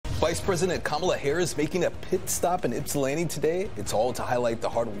Vice President Kamala Harris making a pit stop in Ypsilanti today. It's all to highlight the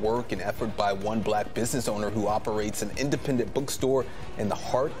hard work and effort by one black business owner who operates an independent bookstore in the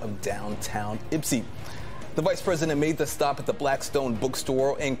heart of downtown Ypsi. The vice president made the stop at the Blackstone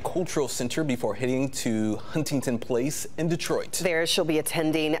Bookstore and Cultural Center before heading to Huntington Place in Detroit. There she'll be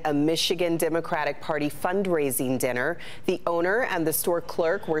attending a Michigan Democratic Party fundraising dinner. The owner and the store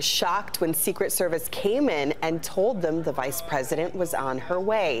clerk were shocked when Secret Service came in and told them the vice president was on her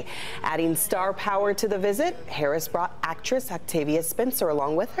way. Adding star power to the visit, Harris brought actress Octavia Spencer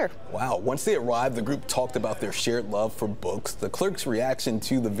along with her. Wow. Once they arrived, the group talked about their shared love for books. The clerk's reaction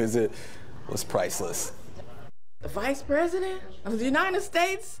to the visit was priceless. The Vice President of the United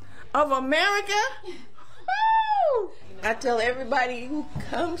States of America? Woo! I tell everybody who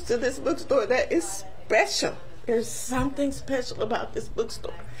comes to this bookstore that it's special. There's something special about this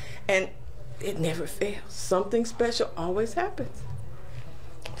bookstore, and it never fails. Something special always happens.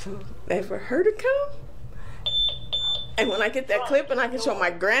 So never heard it come? And when I get that clip and I can show my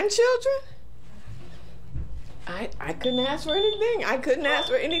grandchildren, I couldn't ask for anything. I couldn't ask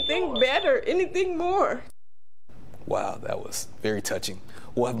for anything better, anything more. Wow, that was very touching.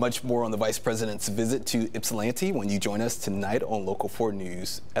 We'll have much more on the vice president's visit to Ypsilanti when you join us tonight on Local 4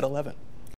 News at 11.